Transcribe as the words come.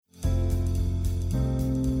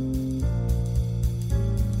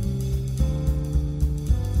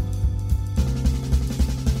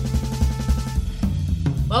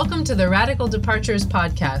Welcome to the Radical Departures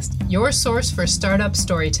Podcast, your source for startup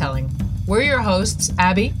storytelling. We're your hosts,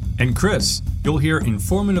 Abby and Chris. You'll hear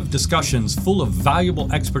informative discussions full of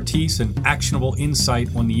valuable expertise and actionable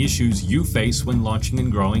insight on the issues you face when launching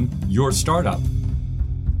and growing your startup.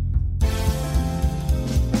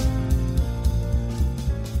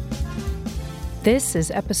 This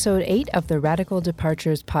is episode 8 of the Radical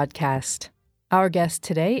Departures Podcast. Our guest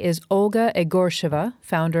today is Olga Egorsheva,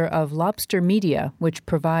 founder of Lobster Media, which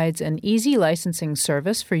provides an easy licensing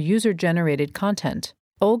service for user-generated content.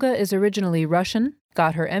 Olga is originally Russian,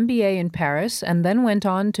 got her MBA in Paris, and then went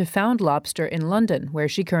on to found Lobster in London, where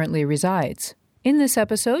she currently resides. In this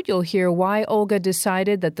episode, you'll hear why Olga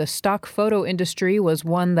decided that the stock photo industry was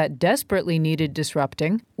one that desperately needed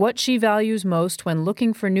disrupting, what she values most when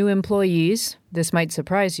looking for new employees, this might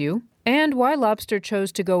surprise you, and why Lobster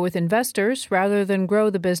chose to go with investors rather than grow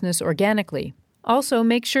the business organically. Also,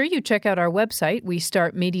 make sure you check out our website,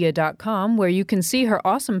 WeStartMedia.com, where you can see her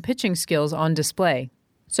awesome pitching skills on display.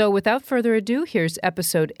 So without further ado, here's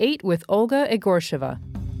episode 8 with Olga Egorsheva.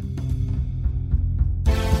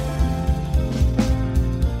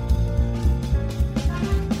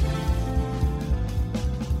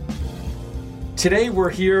 Today we're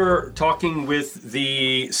here talking with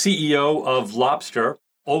the CEO of Lobster,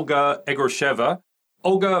 Olga Egorsheva.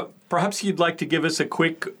 Olga, perhaps you'd like to give us a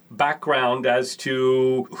quick background as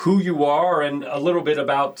to who you are and a little bit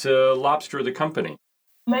about Lobster, the company.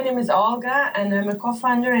 My name is Olga, and I'm a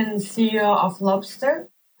co-founder and CEO of Lobster.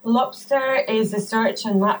 Lobster is a search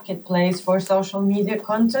and marketplace for social media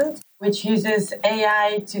content, which uses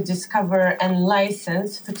AI to discover and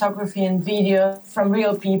license photography and video from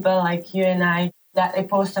real people like you and I that they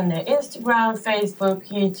post on their Instagram, Facebook,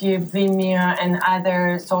 YouTube, Vimeo, and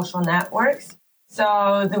other social networks.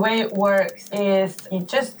 So the way it works is you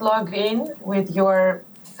just log in with your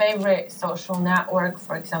favorite social network,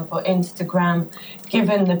 for example, Instagram,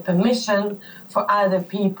 given the permission for other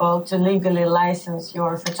people to legally license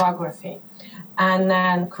your photography. And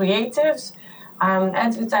then creatives,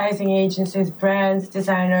 advertising agencies, brands,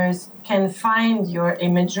 designers can find your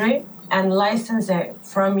imagery and license it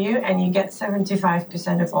from you, and you get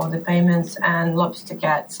 75% of all the payments, and Lobster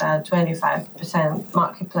gets 25%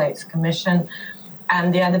 marketplace commission,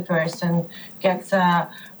 and the other person gets a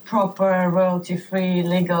proper royalty-free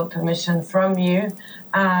legal permission from you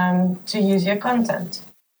to use your content.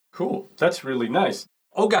 Cool. That's really nice.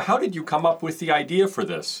 Olga, how did you come up with the idea for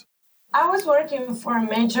this? I was working for a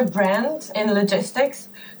major brand in logistics,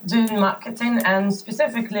 doing marketing, and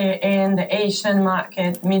specifically in the Asian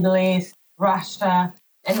market, Middle East, Russia,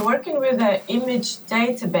 and working with the image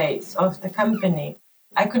database of the company.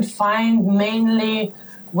 I could find mainly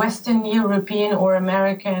Western European or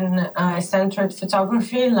American centered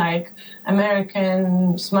photography, like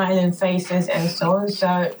American smiling faces and so on.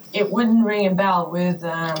 So it wouldn't ring a bell with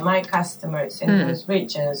my customers in those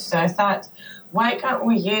regions. So I thought, why can't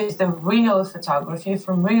we use the real photography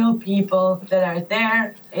from real people that are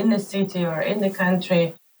there in the city or in the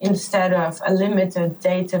country instead of a limited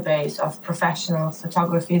database of professional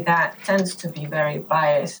photography that tends to be very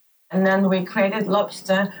biased? And then we created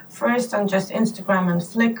Lobster first on just Instagram and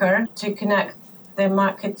Flickr to connect the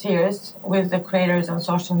marketeers with the creators on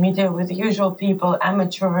social media, with the usual people,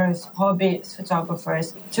 amateurs, hobbies,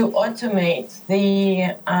 photographers, to automate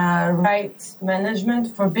the rights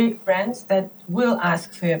management for big brands that will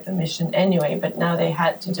ask for your permission anyway, but now they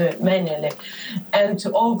had to do it manually, and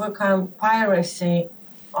to overcome piracy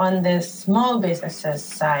on the small businesses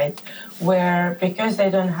side, where because they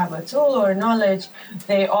don't have a tool or knowledge,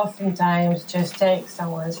 they oftentimes just take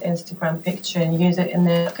someone's Instagram picture and use it in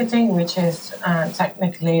their marketing, which is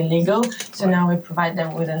technically illegal. So now we provide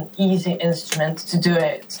them with an easy instrument to do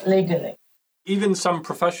it legally. Even some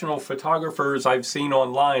professional photographers I've seen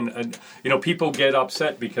online, people get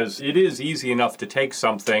upset because it is easy enough to take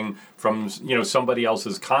something from, somebody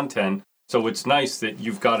else's content. So it's nice that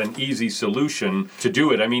you've got an easy solution to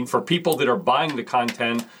do it. I mean, for people that are buying the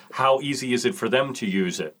content, how easy is it for them to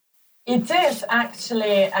use it? It is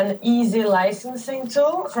actually an easy licensing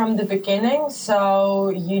tool from the beginning. So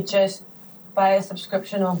you just buy a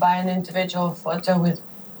subscription or buy an individual photo with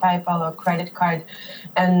PayPal or credit card,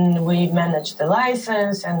 and we manage the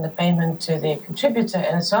license and the payment to the contributor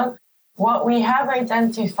and so on. What we have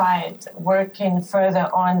identified working further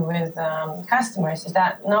on with customers is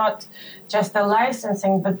that not just the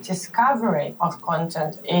licensing, but discovery of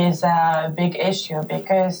content is a big issue,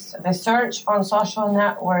 because the search on social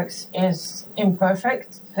networks is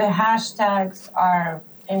imperfect. The hashtags are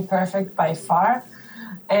imperfect by far.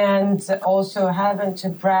 And also having to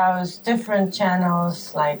browse different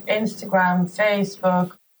channels like Instagram,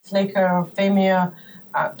 Facebook, Flickr, Vimeo,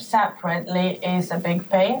 separately is a big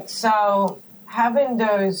pain. So having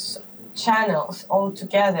those channels all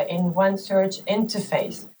together in one search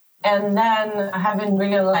interface, and then having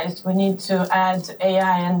realized we need to add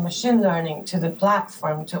AI and machine learning to the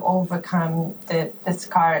platform to overcome the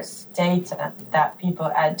scarce data that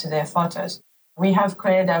people add to their photos. We have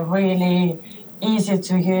created a really easy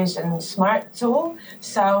to use and smart tool.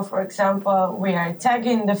 So, for example, we are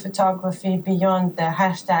tagging the photography beyond the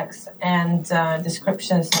hashtags and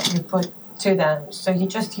descriptions that you put to them. So you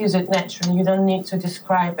just use it naturally. You don't need to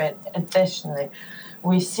describe it additionally.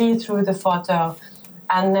 We see through the photo,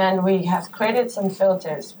 and then we have created some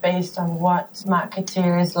filters based on what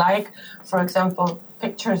marketeers like. For example,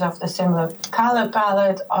 pictures of the similar color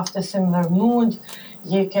palette, of the similar mood.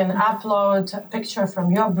 You can upload a picture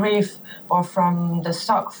from your brief or from the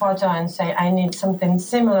stock photo and say, I need something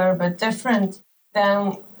similar but different.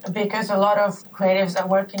 Then, because a lot of creatives are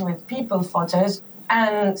working with people photos,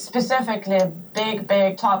 and specifically a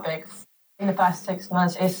big topic in the past 6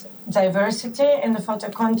 months is diversity in the photo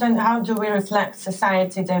content. How do we reflect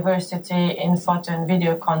society diversity in photo and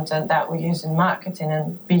video content that we use in marketing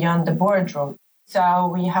and beyond the boardroom?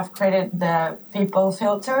 So we have created the people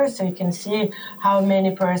filter, so you can see how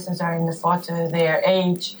many persons are in the photo, their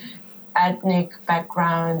age, ethnic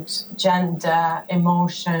background, gender,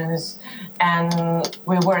 emotions, and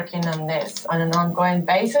we're working on this on an ongoing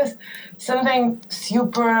basis. Something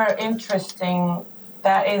super interesting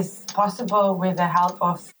that is possible with the help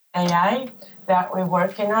of AI that we're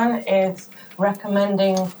working on is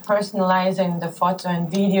recommending personalizing the photo and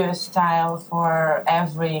video style for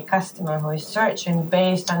every customer who is searching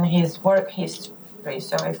based on his work history.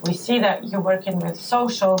 So if we see that you're working with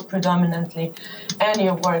social predominantly and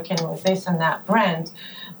you're working with this and that brand,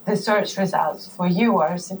 the search results for you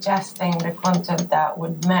are suggesting the content that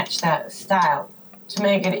would match that style to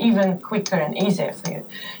make it even quicker and easier for you.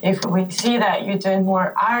 If we see that you're doing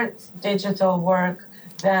more art, digital work,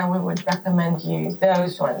 then we would recommend you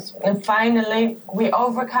those ones. And finally, we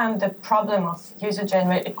overcome the problem of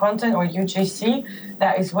user-generated content, or UGC,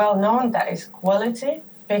 that is well known, that is quality,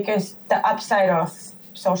 because the upside of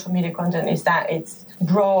social media content is that it's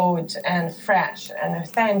broad and fresh and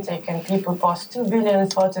authentic, and people post 2 billion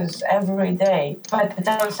photos every day. But the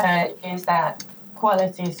downside is that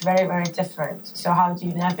quality is very different. So how do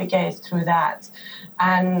you navigate through that?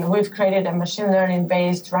 And we've created a machine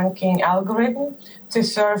learning-based ranking algorithm to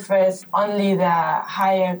surface only the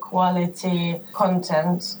higher quality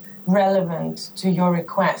content relevant to your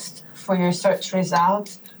request for your search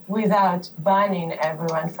results without banning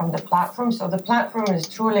everyone from the platform. So the platform is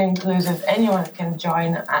truly inclusive. Anyone can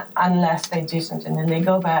join unless they do something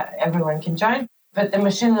illegal, but everyone can join. But the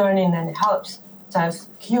machine learning then helps us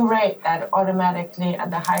curate that automatically at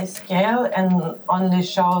the high scale and only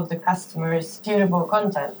show the customers suitable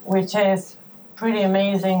content, which is pretty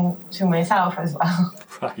amazing to myself as well.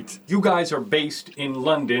 Right. You guys are based in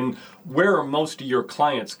London. Where are most of your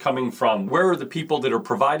clients coming from? Where are the people that are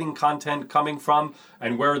providing content coming from?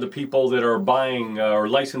 And where are the people that are buying or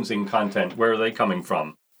licensing content? Where are they coming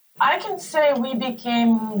from? I can say we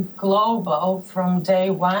became global from day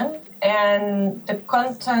one. And the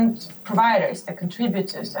content providers, the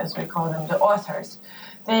contributors, as we call them, the authors,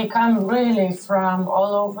 they come really from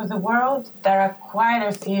all over the world. There are quite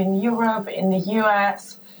a few in Europe, in the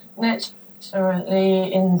US,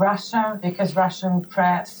 naturally in Russia, because Russian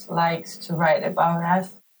press likes to write about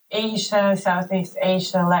us. Asia, Southeast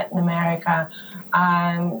Asia, Latin America.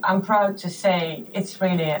 I'm proud to say it's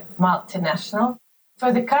really multinational.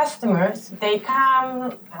 For the customers, they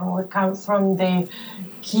come, and we come from the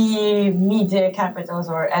key media capitals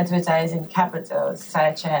or advertising capitals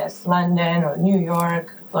such as London or New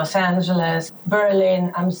York, Los Angeles,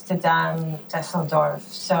 Berlin, Amsterdam, Düsseldorf.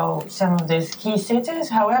 So some of these key cities.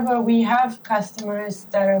 However, we have customers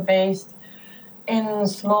that are based in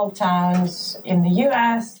small towns in the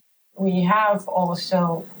US. We have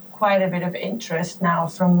also quite a bit of interest now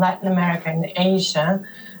from Latin America and Asia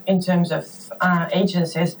in terms of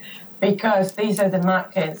agencies, because these are the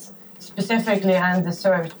markets specifically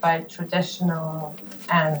underserved by traditional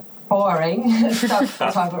and boring stock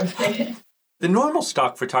photography. The normal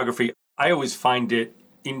stock photography, I always find it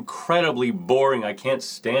incredibly boring. I can't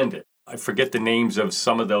stand it. I forget the names of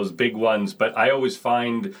some of those big ones, but I always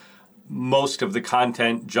find most of the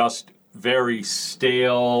content just very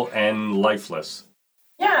stale and lifeless.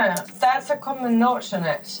 Yeah, that's a common notion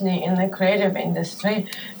actually in the creative industry,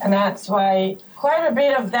 and that's why quite a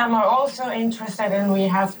bit of them are also interested, and we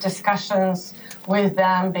have discussions with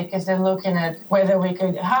them because they're looking at whether we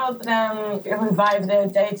could help them revive their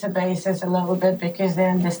databases a little bit because they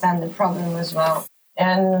understand the problem as well.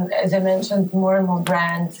 And as I mentioned, more and more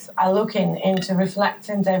brands are looking into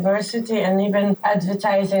reflecting diversity, and even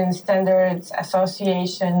Advertising Standards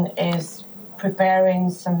Association is preparing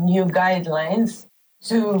some new guidelines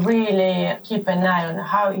to really keep an eye on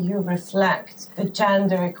how you reflect the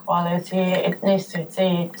gender equality,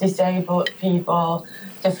 ethnicity, disabled people,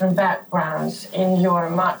 different backgrounds in your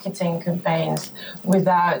marketing campaigns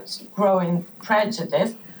without growing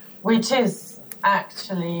prejudice, which is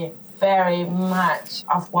actually very much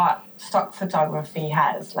of what stock photography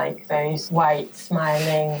has, like those white,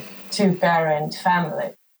 smiling, two-parent family.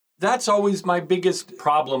 That's always my biggest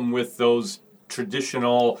problem with those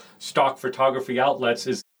traditional stock photography outlets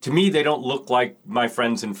is, to me, they don't look like my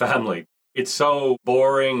friends and family. It's so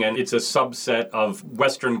boring, and it's a subset of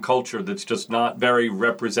Western culture that's just not very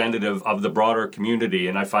representative of the broader community,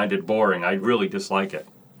 and I find it boring. I really dislike it.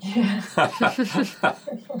 Yeah.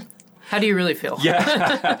 How do you really feel?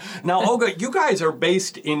 Yeah. Now, Olga, you guys are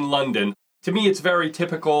based in London. To me, it's very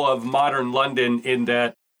typical of modern London in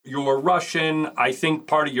that you're Russian. I think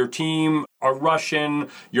part of your team are Russian.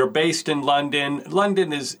 You're based in London.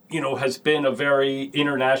 London is, has been a very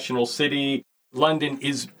international city. London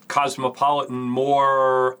is cosmopolitan,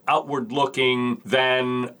 more outward looking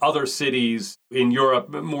than other cities in Europe,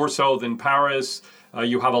 more so than Paris.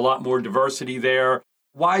 You have a lot more diversity there.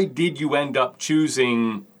 Why did you end up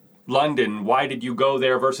choosing London? Why did you go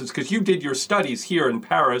there versus, because you did your studies here in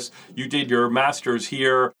Paris, you did your master's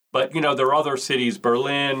here, but there are other cities,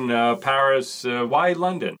 Berlin, Paris. Why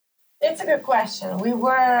London? It's a good question. We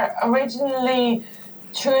were originally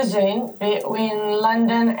choosing between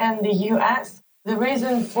London and the US. The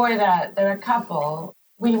reason for that, there are a couple.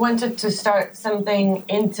 We wanted to start something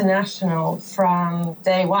international from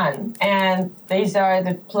day one. And these are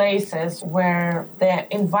the places where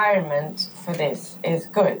the environment for this is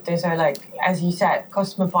good. These are, like, as you said,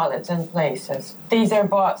 cosmopolitan places. These are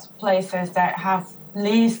both places that have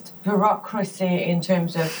least bureaucracy in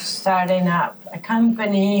terms of starting up a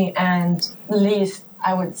company, and least,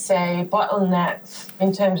 I would say, bottlenecks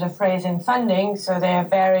in terms of raising funding. So they are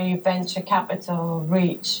very venture capital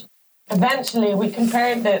rich. Eventually, we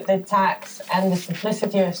compared the tax and the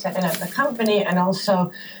simplicity of setting up the company, and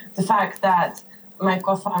also the fact that my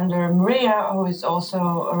co-founder, Maria, who is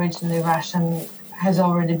also originally Russian, has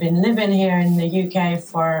already been living here in the UK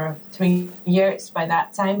for 3 years by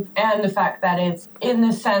that time, and the fact that it's in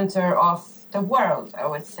the center of the world, I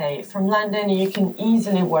would say. From London, you can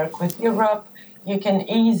easily work with Europe, you can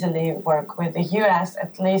easily work with the US,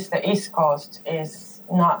 at least the East Coast is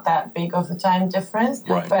not that big of a time difference.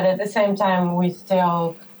 Right. But at the same time, we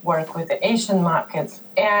still work with the Asian markets.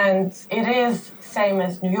 And it is same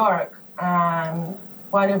as New York.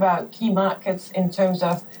 One of our key markets in terms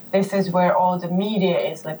of this is where all the media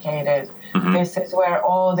is located. Mm-hmm. This is where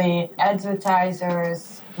all the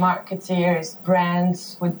advertisers, marketeers,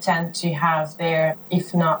 brands would tend to have their,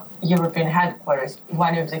 if not European headquarters,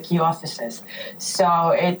 one of the key offices. So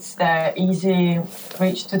it's the easy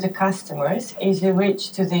reach to the customers, easy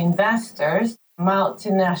reach to the investors,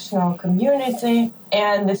 multinational community,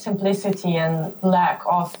 and the simplicity and lack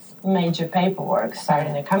of major paperwork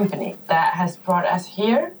starting a company that has brought us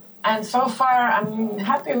here. And so far, I'm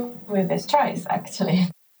happy with this choice, actually.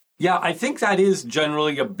 Yeah, I think that is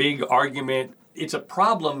generally a big argument. It's a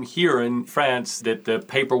problem here in France that the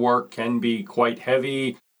paperwork can be quite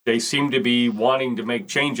heavy. They seem to be wanting to make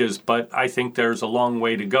changes, but I think there's a long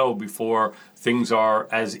way to go before things are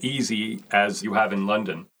as easy as you have in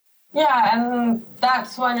London. Yeah, and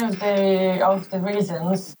that's one of the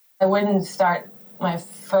reasons I wouldn't start my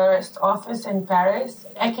first office in Paris.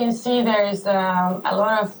 I can see there's a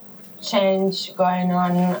lot of change going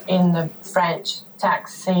on in the French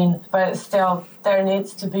tax scene, but still there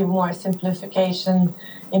needs to be more simplification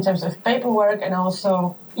in terms of paperwork, and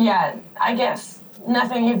also, I guess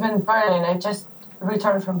nothing, even Berlin. I just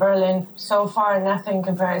returned from Berlin. So far, nothing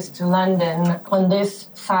compares to London on this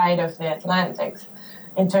side of the Atlantic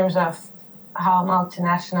in terms of how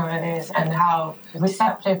multinational it is and how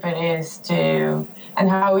receptive it is to, and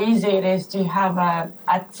how easy it is to have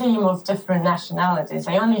a team of different nationalities.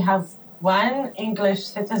 I only have one English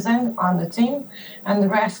citizen on the team, and the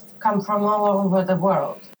rest come from all over the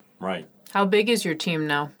world. Right. How big is your team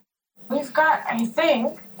now? We've got, I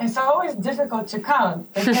think, it's always difficult to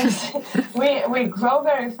count because we grow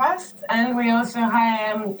very fast, and we also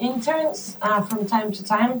hire interns from time to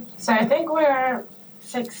time. So I think we're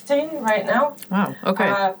 16 right now. Wow,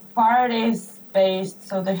 okay. Part is based,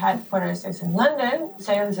 so the headquarters is in London,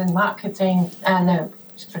 sales and marketing and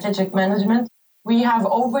strategic management. We have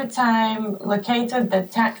over time located the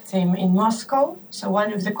tech team in Moscow. So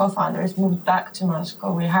one of the co-founders moved back to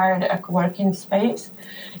Moscow. We hired a co-working space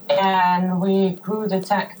and we grew the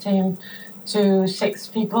tech team to 6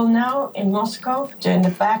 people now in Moscow, doing the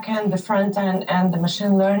back end, the front end, and the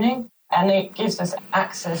machine learning. And it gives us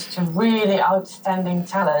access to really outstanding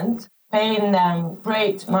talent, paying them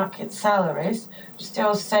great market salaries,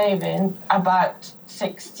 still saving about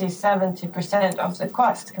 60-70% of the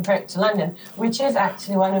cost compared to London, which is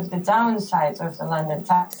actually one of the downsides of the London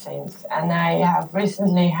tech scenes. And I have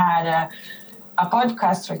recently had a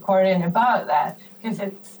podcast recording about that, because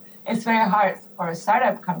it's very hard for a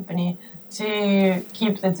startup company to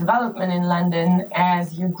keep the development in London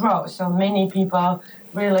as you grow. So many people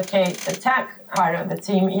relocate the tech part of the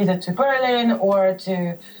team either to Berlin or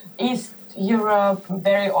to East Europe,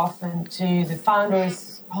 very often to the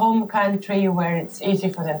founder's home country where it's easy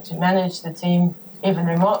for them to manage the team even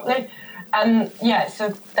remotely. And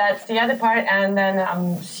so that's the other part. And then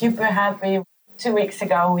I'm super happy. 2 weeks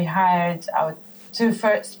ago, we hired our 2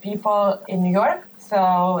 first people in New York.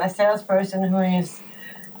 So a salesperson who is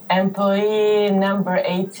employee number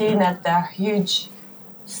 18 at the huge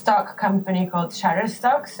stock company called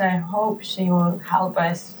Shutterstock. So I hope she will help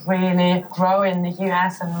us really grow in the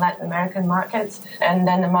US and Latin American markets, and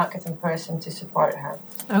then a marketing person to support her.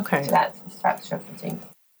 Okay. So that's the structure of the team.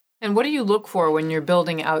 And what do you look for when you're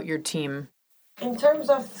building out your team? In terms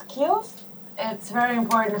of skills, it's very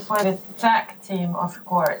important for the tech team, of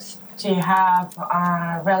course, to have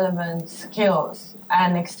relevant skills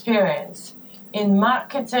and experience. In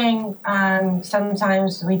marketing,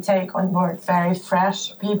 sometimes we take on board very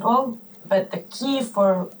fresh people, but the key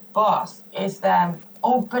for both is the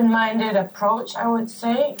open-minded approach, I would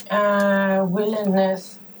say,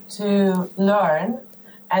 willingness to learn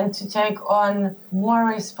and to take on more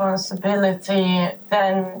responsibility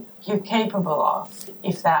than you're capable of,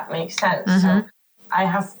 if that makes sense. Mm-hmm. So I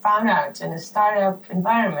have found out in a startup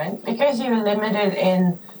environment, because you're limited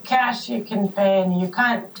in cash you can pay and you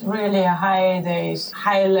can't really hire these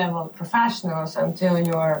high-level professionals until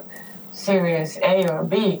you're Series A or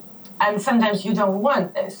B. And sometimes you don't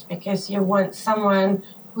want this because you want someone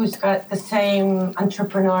who's got the same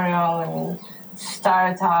entrepreneurial and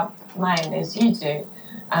startup mind as you do,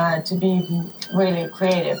 to be really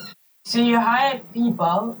creative. So you hire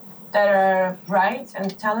people that are bright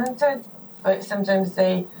and talented, but sometimes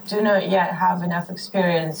they do not yet have enough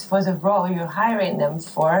experience for the role you're hiring them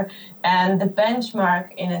for. And the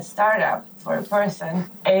benchmark in a startup for a person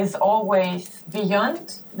is always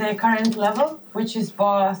beyond their current level, which is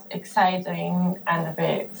both exciting and a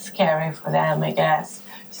bit scary for them, I guess.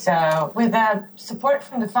 So with the support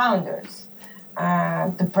from the founders,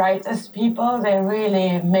 the brightest people, they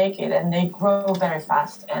really make it and they grow very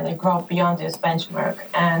fast and they grow beyond this benchmark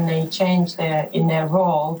and they change in their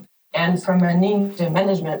role. And from an into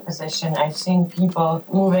management position, I've seen people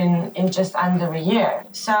moving in just under a year.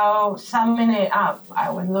 So summing it up, I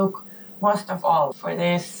would look most of all for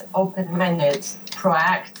this open-minded,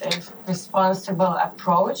 proactive, responsible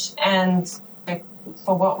approach and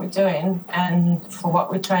for what we're doing and for what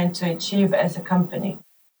we're trying to achieve as a company.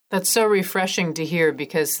 That's so refreshing to hear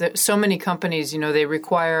because so many companies, they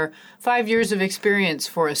require 5 years of experience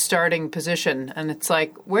for a starting position. And it's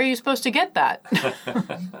like, where are you supposed to get that?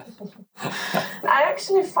 I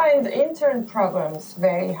actually find intern programs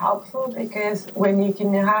very helpful because when you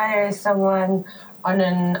can hire someone on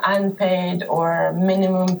an unpaid or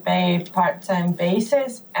minimum paid part-time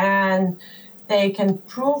basis and they can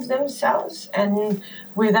prove themselves and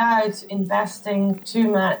without investing too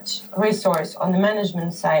much resource on the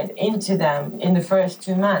management side into them in the first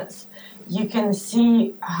 2 months, you can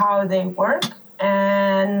see how they work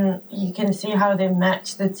and you can see how they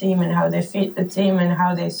match the team and how they fit the team and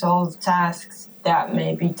how they solve tasks that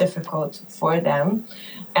may be difficult for them.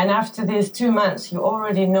 And after these 2 months, you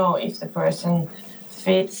already know if the person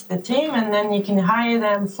fits the team, and then you can hire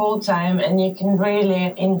them full-time and you can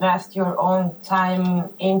really invest your own time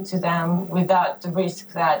into them without the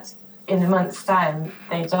risk that in a month's time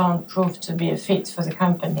they don't prove to be a fit for the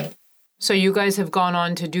company. So you guys have gone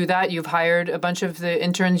on to do that? You've hired a bunch of the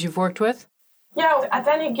interns you've worked with? Yeah, at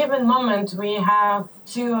any given moment we have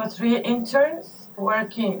 2 or 3 interns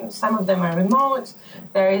working. Some of them are remote.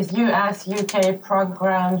 There is US, UK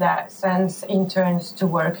program that sends interns to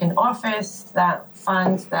work in office, that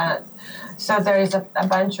funds that. So there is a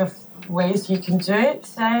bunch of ways you can do it.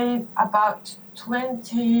 Say about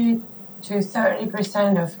 20 to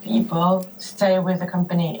 30% of people stay with the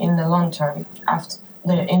company in the long term after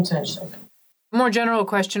the internship. More general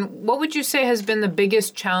question, what would you say has been the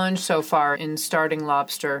biggest challenge so far in starting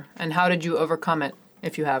Lobster, and how did you overcome it,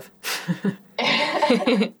 if you have?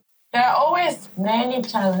 There are always many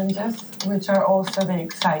challenges, which are also the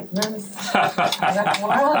excitements of that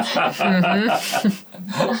world.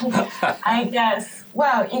 I guess,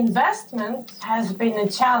 well, investment has been a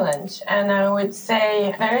challenge, and I would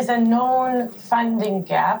say there is a known funding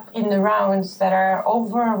gap in the rounds that are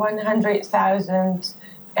over 100,000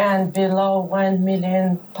 and below 1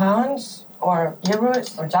 million pounds or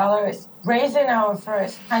euros or dollars. Raising our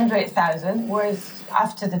first 100,000 was,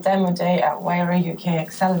 after the demo day at Wayra UK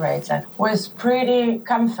Accelerator, was pretty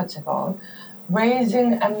comfortable.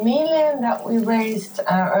 Raising $1 million that we raised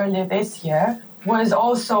earlier this year was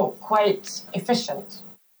also quite efficient.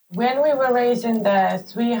 When we were raising the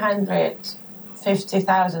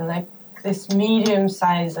 350,000, like this medium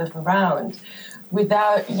size of round,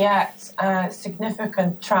 without yet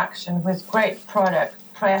significant traction, with great product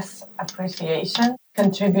press appreciation,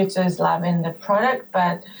 contributors loving the product,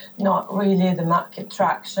 but not really the market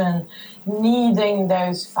traction, needing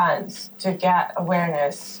those funds to get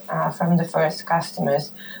awareness from the first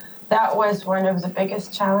customers. That was one of the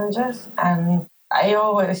biggest challenges. And I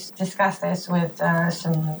always discuss this with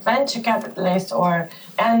some venture capitalists or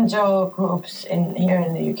angel groups here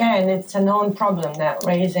in the UK, and it's a known problem that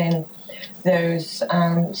raising those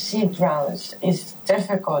seed rounds is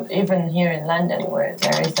difficult, even here in London, where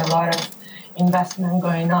there is a lot of investment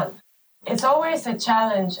going on. It's always a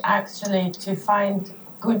challenge, actually, to find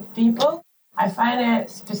good people. I find it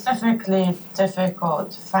specifically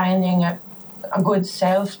difficult finding a good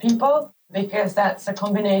salespeople, because that's a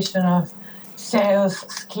combination of sales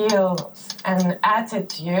skills and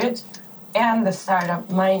attitude and the startup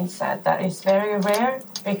mindset that is very rare,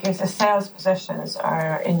 because the sales positions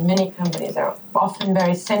are, in many companies, are often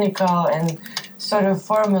very cynical and sort of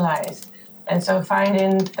formalized. And so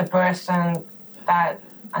finding the person that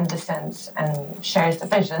understands and shares the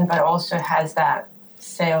vision, but also has that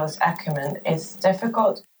sales acumen, is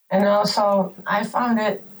difficult. And also, I found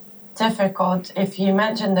it difficult, if you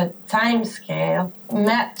imagine the time scale,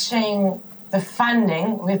 matching the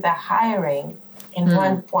funding with the hiring in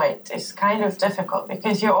one point is kind of difficult,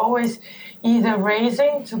 because you're always either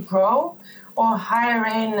raising to grow or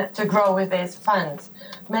hiring to grow with these funds.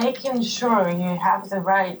 Making sure you have the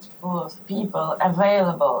right pool of people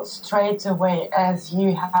available straight away as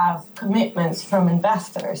you have commitments from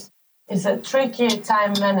investors is a tricky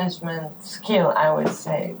time management skill, I would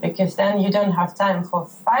say, because then you don't have time for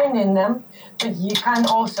finding them, but you can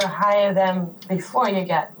also hire them before you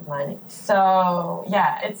get the money. So,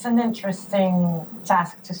 yeah, it's an interesting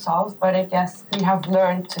task to solve, but I guess we have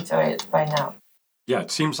learned to do it by now. Yeah,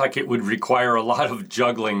 it seems like it would require a lot of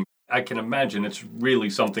juggling. I can imagine it's really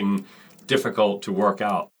something difficult to work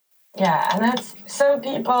out. Yeah, and that's, some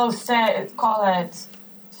people call it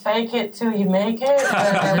fake it till you make it.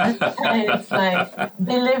 But it's like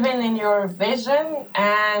believing in your vision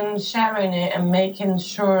and sharing it and making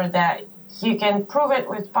sure that you can prove it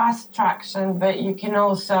with past traction, but you can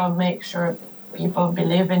also make sure people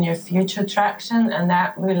believe in your future traction. And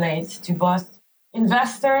that relates to both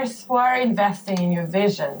investors who are investing in your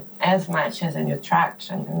vision as much as in your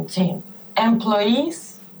traction and team.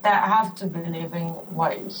 Employees that have to believe in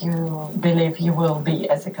what you believe you will be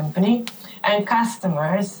as a company, and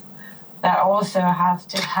customers that also have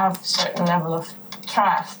to have a certain level of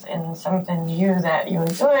trust in something new that you're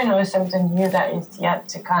doing or something new that is yet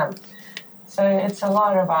to come. So it's a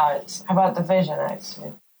lot about the vision,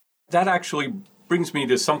 actually. That actually brings me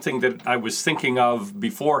to something that I was thinking of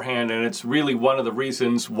beforehand, and it's really one of the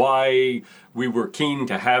reasons why we were keen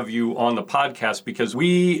to have you on the podcast, because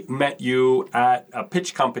we met you at a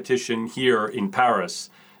pitch competition here in Paris.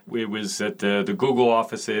 It was at the Google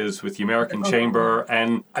offices with the American Chamber.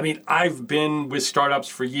 And I mean, I've been with startups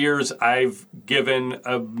for years. I've given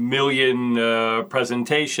 1 million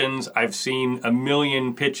presentations. I've seen 1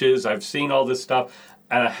 million pitches. I've seen all this stuff.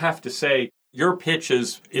 And I have to say, your pitch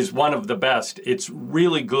is one of the best. It's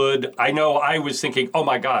really good. I know I was thinking, oh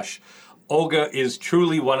my gosh, Olga is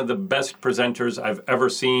truly one of the best presenters I've ever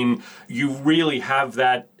seen. You really have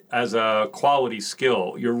that as a quality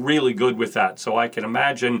skill. You're really good with that. So I can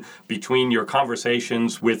imagine between your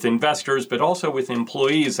conversations with investors, but also with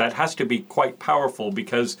employees, that has to be quite powerful,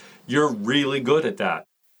 because you're really good at that.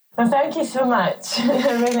 Well, thank you so much.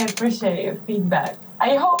 I really appreciate your feedback.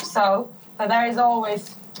 I hope so, but there is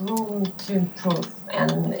always room to improve.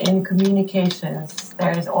 And in communications,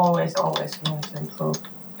 there is always room to improve.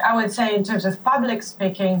 I would say in terms of public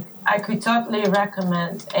speaking, I could totally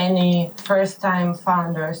recommend any first-time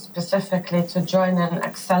founder specifically to join an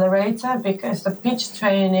accelerator, because the pitch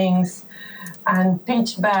trainings and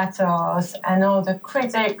pitch battles and all the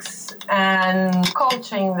critics and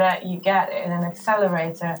coaching that you get in an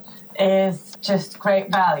accelerator is just great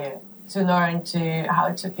value to learn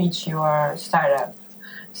how to pitch your startup.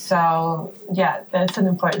 So, yeah, that's an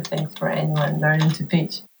important thing for anyone learning to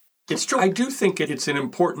pitch. It's true. I do think it's an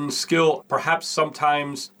important skill. Perhaps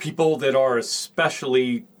sometimes people that are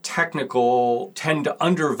especially technical tend to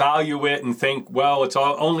undervalue it and think, well, it's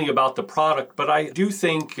only about the product. But I do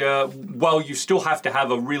think, while you still have to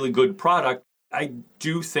have a really good product, I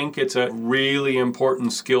do think it's a really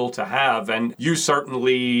important skill to have. And you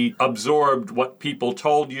certainly absorbed what people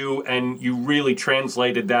told you, and you really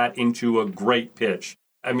translated that into a great pitch.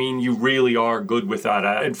 I mean, you really are good with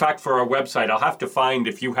that. In fact, for our website, I'll have to find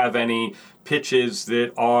if you have any pitches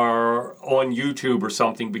that are on YouTube or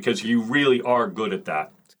something, because you really are good at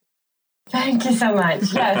that. Thank you so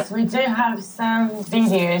much. Yes, we do have some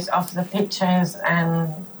videos of the pitches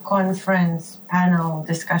and conference panel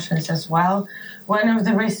discussions as well. One of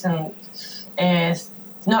the recent is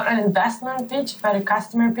not an investment pitch, but a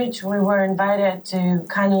customer pitch. We were invited to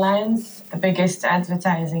Cannes Lions, the biggest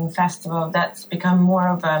advertising festival that's become more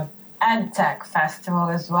of a ad tech festival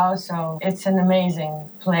as well. So it's an amazing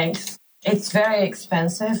place. It's very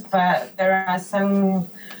expensive, but there are some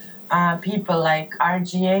people like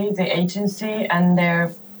RGA, the agency, and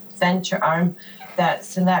their venture arm that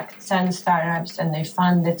select 10 startups, and they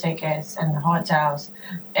fund the tickets and the hotels,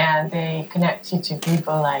 and they connect you to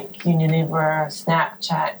people like Unilever,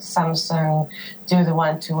 Snapchat, Samsung, do the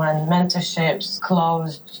one-to-one mentorships,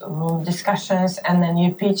 closed room discussions, and then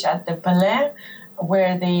you pitch at the Palais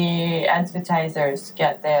where the advertisers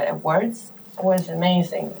get their awards. It was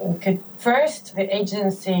amazing. First, the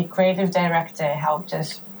agency creative director helped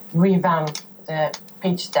us revamp the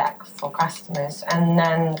pitch deck for customers, and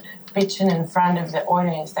then pitching in front of the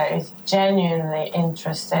audience that is genuinely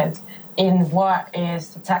interested in what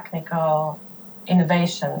is the technical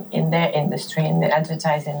innovation in their industry, in the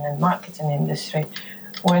advertising and marketing industry,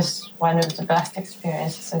 was one of the best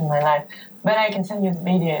experiences in my life. But I can send you the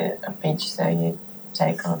video pitch so you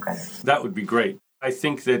take a look at it. That would be great. I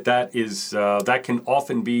think that can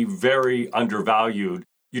often be very undervalued.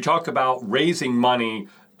 You talk about raising money.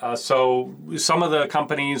 So some of the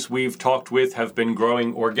companies we've talked with have been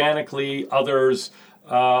growing organically. Others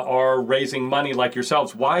are raising money like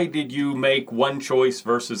yourselves. Why did you make one choice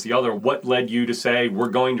versus the other? What led you to say we're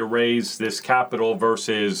going to raise this capital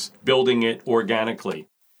versus building it organically?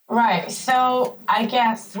 Right. So I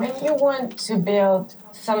guess when you want to build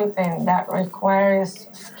something that requires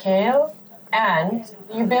scale and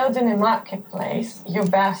you build in a marketplace, your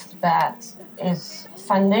best bet is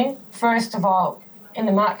funding. First of all, in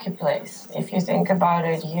the marketplace, if you think about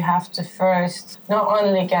it, you have to first not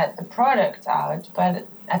only get the product out, but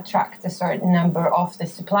attract a certain number of the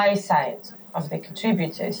supply side of the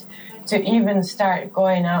contributors to even start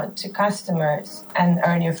going out to customers and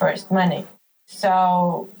earn your first money.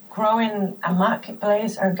 So growing a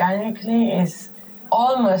marketplace organically is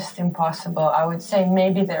almost impossible. I would say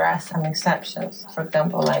maybe there are some exceptions. For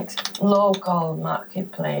example, like local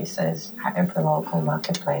marketplaces, hyper-local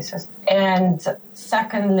marketplaces. And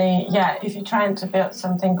secondly, if you're trying to build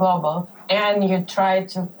something global and you try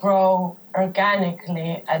to grow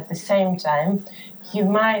organically at the same time, you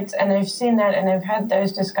might, and I've seen that, and I've had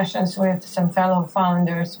those discussions with some fellow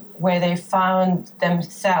founders where they found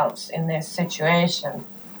themselves in this situation,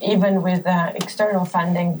 even with external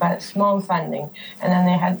funding, but small funding. And then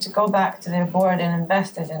they had to go back to their board and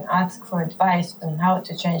investors and ask for advice on how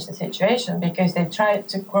to change the situation, because they tried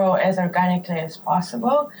to grow as organically as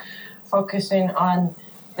possible, focusing on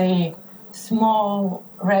the small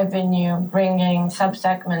revenue bringing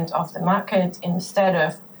subsegment of the market instead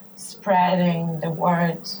of spreading the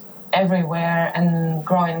word everywhere and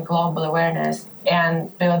growing global awareness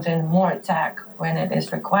and building more tech when it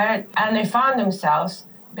is required. And they found themselves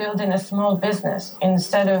building a small business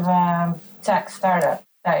instead of a tech startup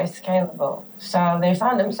that is scalable. So they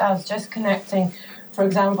found themselves just connecting, for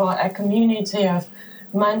example, a community of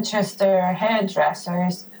Manchester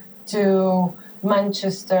hairdressers to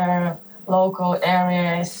Manchester local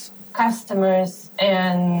areas, customers,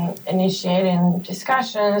 and initiating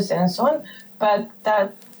discussions and so on. But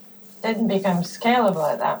that didn't become scalable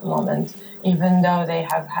at that moment, even though they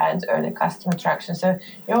have had early customer traction. So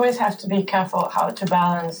you always have to be careful how to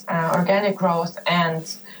balance organic growth and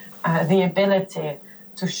the ability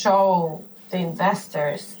to show the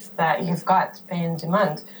investors that you've got paying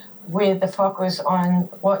demand, with the focus on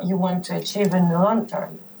what you want to achieve in the long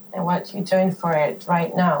term and what you're doing for it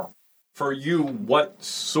right now. For you, what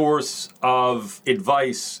source of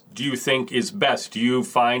advice do you think is best? Do you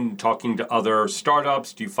find talking to other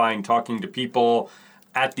startups? Do you find talking to people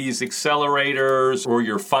at these accelerators or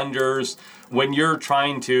your funders? When you're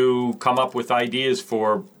trying to come up with ideas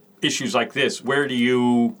for issues like this, where do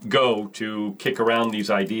you go to kick around these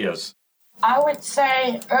ideas? I would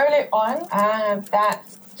say early on,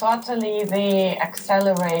 that's totally the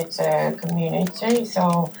accelerator community.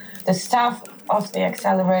 So the staff of the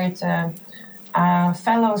accelerator,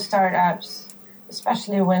 fellow startups,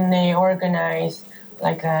 especially when they organize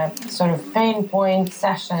like a sort of pain point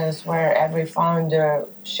sessions where every founder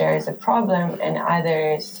shares a problem and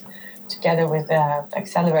others, together with the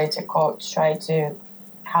accelerator coach, try to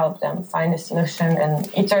help them find a solution. And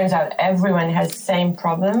it turns out everyone has the same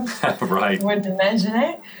problem. Right. You wouldn't imagine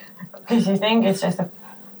it because you think it's just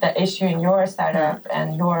the issue in your startup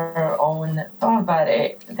and your own thought about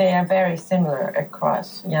it. They are very similar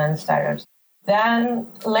across young startups. Then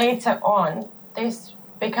later on, this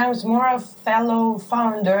becomes more of fellow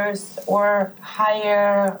founders or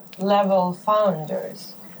higher level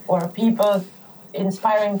founders or people,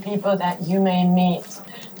 inspiring people that you may meet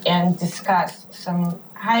and discuss some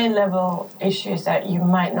high level issues that you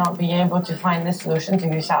might not be able to find the solution to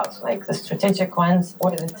yourself, like the strategic ones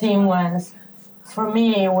or the team ones. For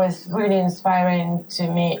me, it was really inspiring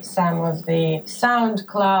to meet some of the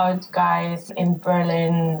SoundCloud guys in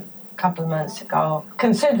Berlin a couple of months ago.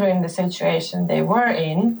 Considering the situation they were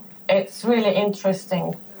in, it's really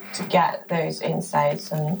interesting to get those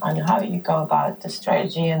insights on how you go about the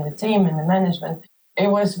strategy and the team and the management. It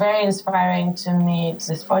was very inspiring to meet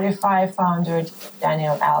the Spotify founder,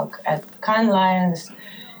 Daniel Elk, at Cannes Lions,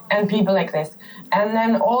 and people like this. And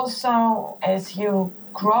then also, as you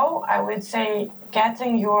grow, I would say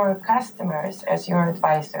getting your customers as your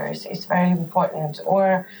advisors is very important,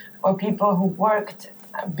 or people who worked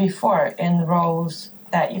before in roles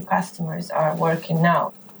that your customers are working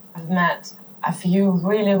now. I've met a few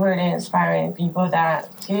really, really inspiring people that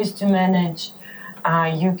used to manage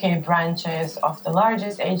UK branches of the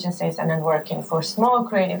largest agencies and then working for small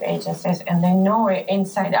creative agencies, and they know it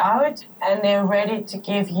inside out, and they're ready to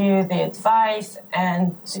give you the advice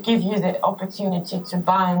and to give you the opportunity to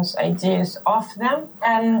bounce ideas off them.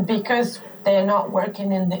 And because they're not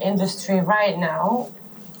working in the industry right now,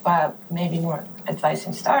 but maybe more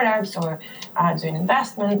advising startups or doing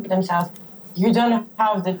investment themselves, you don't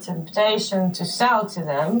have the temptation to sell to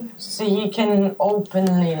them, so you can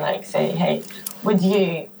openly say, hey, with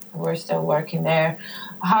you, we're still working there,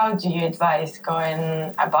 how do you advise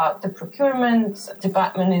going about the procurement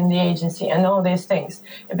department in the agency and all these things?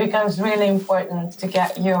 It becomes really important to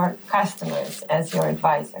get your customers as your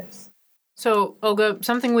advisors. So, Olga,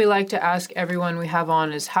 something we like to ask everyone we have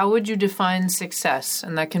on is, how would you define success?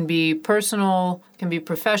 And that can be personal, can be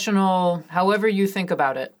professional, however you think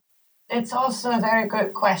about it. It's also a very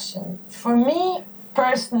good question. For me,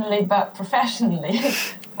 personally, but professionally,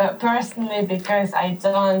 but personally, because I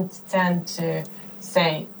don't tend to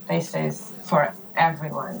say this is for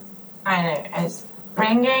everyone. I know it's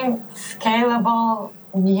bringing scalable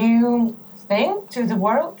new thing to the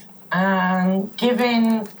world and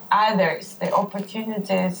giving others the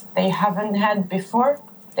opportunities they haven't had before.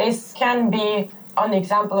 This can be, on the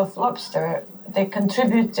example of Lobster, the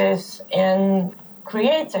contributors in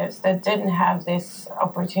creatives that didn't have this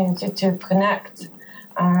opportunity to connect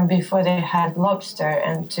before they had Lobster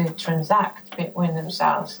and to transact between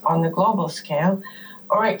themselves on the global scale.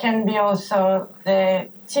 Or it can be also the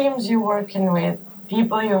teams you're working with,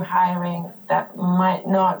 people you're hiring that might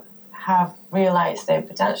not have realized their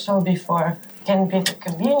potential before. It can be the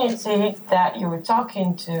community that you were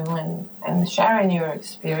talking to and sharing your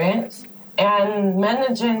experience and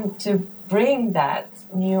managing to bring that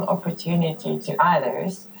new opportunity to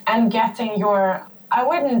others and getting your, I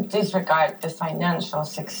wouldn't disregard the financial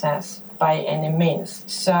success by any means.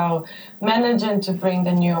 So managing to bring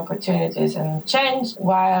the new opportunities and change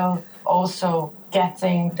while also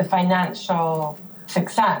getting the financial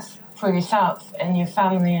success for yourself and your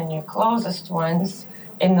family and your closest ones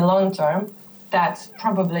in the long term, that's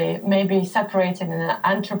probably maybe separating an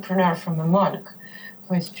entrepreneur from a monk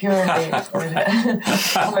who is purely for a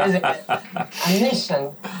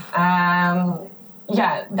mission.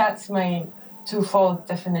 That's my twofold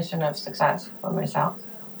definition of success for myself.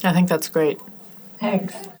 I think that's great.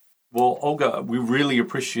 Thanks. Well, Olga, we really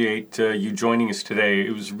appreciate you joining us today.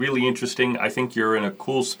 It was really interesting. I think you're in a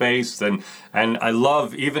cool space, and I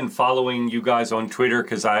love even following you guys on Twitter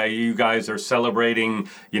because you guys are celebrating,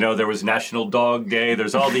 there was National Dog Day,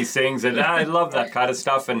 there's all these things, and I love that kind of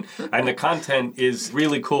stuff, and the content is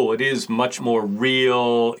really cool. It is much more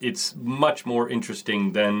real. It's much more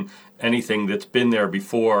interesting than anything that's been there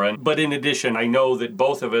before. But in addition, I know that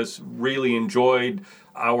both of us really enjoyed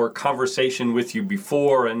our conversation with you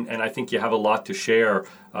before, and I think you have a lot to share,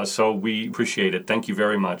 so we appreciate it. Thank you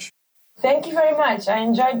very much. Thank you very much. I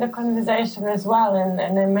enjoyed the conversation as well,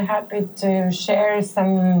 and I'm happy to share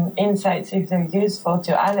some insights if they're useful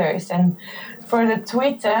to others. And for the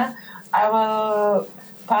Twitter, I will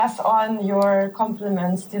pass on your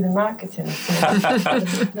compliments to the marketing team.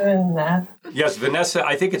 Doing that. Yes, Vanessa,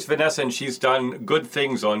 I think it's Vanessa, and she's done good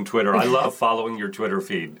things on Twitter. I love following your Twitter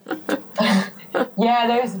feed. Yeah,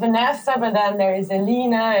 there's Vanessa, but then there is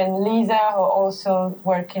Elena and Lisa who are also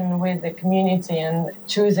working with the community and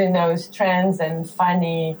choosing those trends and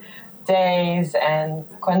funny days and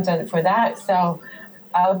content for that. So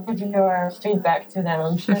I'll give your feedback to them.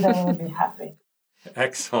 I'm sure they will be happy.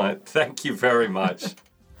 Excellent. Thank you very much.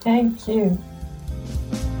 Thank you.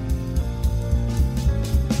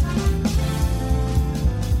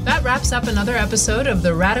 That wraps up another episode of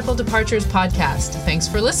the Radical Departures podcast. Thanks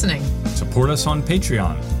for listening. Support us on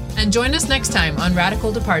Patreon. And join us next time on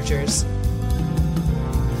Radical Departures.